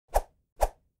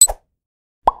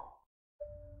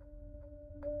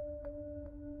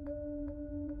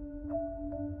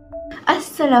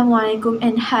Assalamualaikum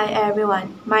and hi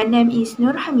everyone. My name is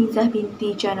Nur Hamizah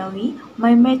binti Janawi.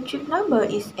 My metric number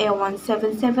is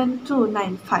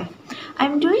A177295.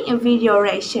 I'm doing a video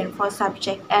reaction for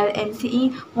subject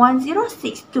LMCE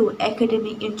 1062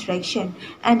 Academic Interaction,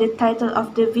 and the title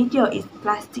of the video is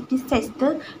Plastic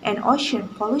Disaster and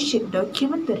Ocean Pollution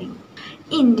Documentary.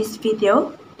 In this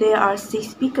video, there are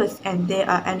 6 speakers and they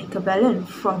are Annika Ballen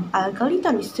from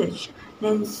Algalita Research,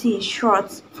 Nancy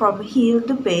Schwartz from Heal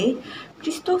the Bay,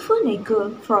 Christopher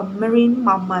Nagel from Marine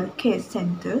Mammal Care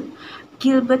Center,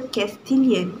 Gilbert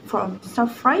Castilian from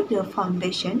Surfrider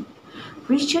Foundation,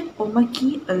 Richard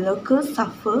Omaki, a local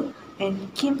surfer,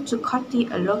 and Kim Tukati,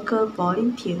 a local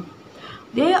volunteer.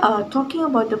 They are talking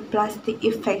about the plastic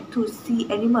effect to sea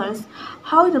animals,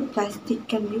 how the plastic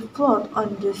can be floated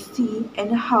on the sea,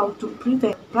 and how to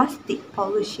prevent plastic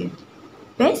pollution.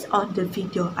 Based on the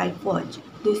video I watched,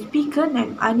 the speaker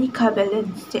named Annika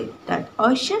Ballen said that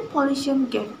ocean pollution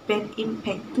gave bad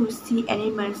impact to sea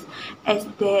animals as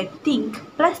they think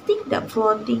plastic that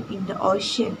floating in the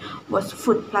ocean was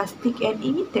food plastic and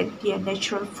imitate their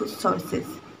natural food sources.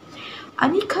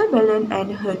 Annika Ballen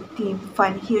and her team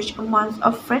find huge amounts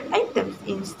of fresh items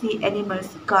in sea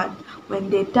animals' gut when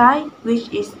they die, which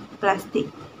is plastic.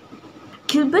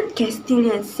 Gilbert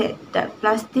Castilian said that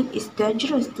plastic is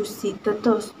dangerous to sea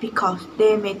turtles because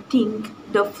they may think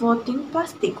the floating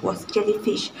plastic was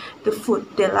jellyfish, the food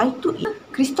they like to eat.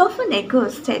 Christopher Nagel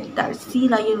said that sea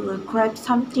lions will grab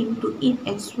something to eat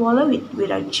and swallow it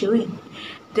without chewing.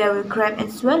 They will grab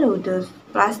and swallow the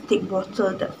plastic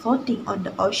bottle that's floating on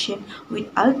the ocean with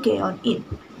algae on it.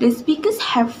 The speakers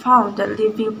have found that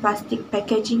leaving plastic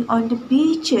packaging on the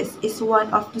beaches is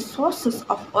one of the sources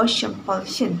of ocean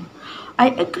pollution. I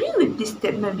agree with this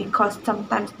statement because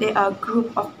sometimes there are a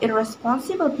group of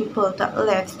irresponsible people that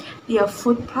leave their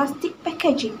food plastic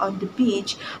packaging on the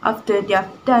beach after they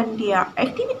have done their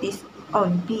activities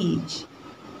on beach.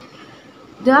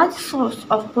 The other source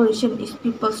of pollution is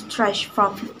people's trash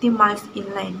from 50 miles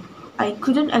inland. I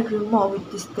couldn't agree more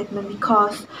with this statement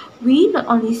because we not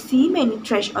only see many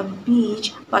trash on the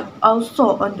beach but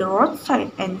also on the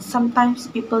roadside, and sometimes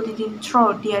people didn't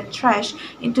throw their trash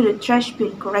into the trash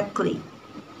bin correctly.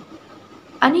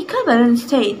 Annika Ballen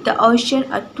said the oceans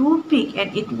are too big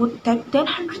and it would take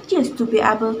 100 years to be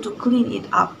able to clean it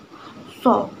up.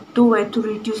 So, the way to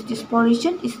reduce this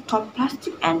pollution is stop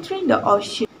plastic entering the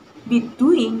ocean be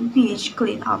doing beach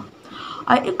cleanup.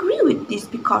 I agree with this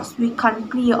because we can't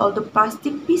clear all the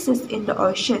plastic pieces in the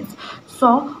oceans,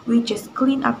 so we just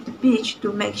clean up the beach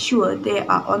to make sure there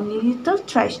are only little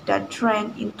trash that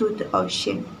drain into the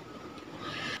ocean.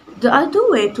 The other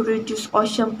way to reduce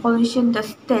ocean pollution that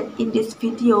stated in this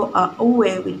video are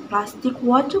away with plastic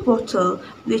water bottle,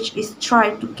 which is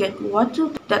try to get water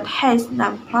that has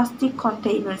non-plastic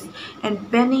containers,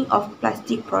 and banning of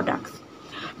plastic products.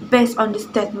 Based on the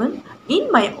statement,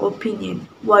 in my opinion,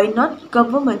 why not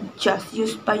government just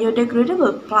use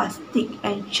biodegradable plastic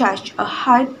and charge a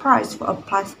high price for a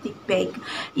plastic bag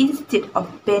instead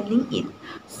of banning it,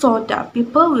 so that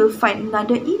people will find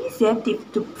another initiative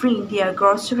to bring their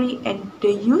grocery and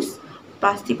they use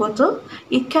plastic bottle.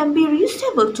 It can be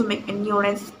reusable to make a new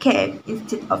landscape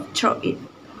instead of throw it.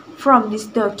 From this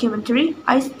documentary,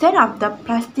 I stand up that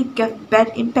plastic gave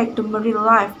bad impact to marine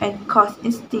life and caused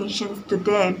extinctions to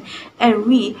them. And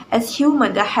we, as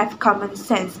humans that have common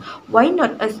sense, why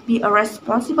not us be a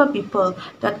responsible people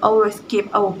that always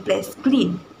keep our place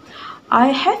clean? I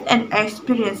have an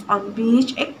experience on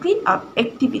beach cleanup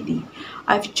activity.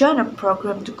 I've joined a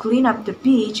program to clean up the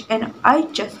beach and I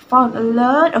just found a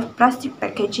lot of plastic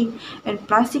packaging and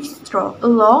plastic straw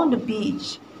along the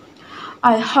beach.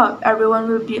 I hope everyone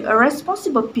will be a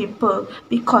responsible people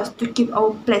because to keep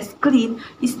our place clean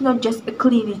is not just a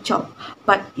cleaning job,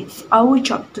 but it's our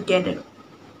job together.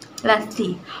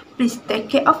 Lastly, please take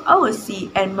care of our sea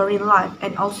and marine life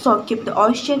and also keep the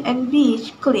ocean and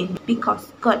beach clean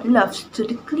because God loves to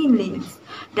the cleanliness.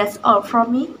 That's all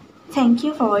from me. Thank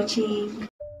you for watching.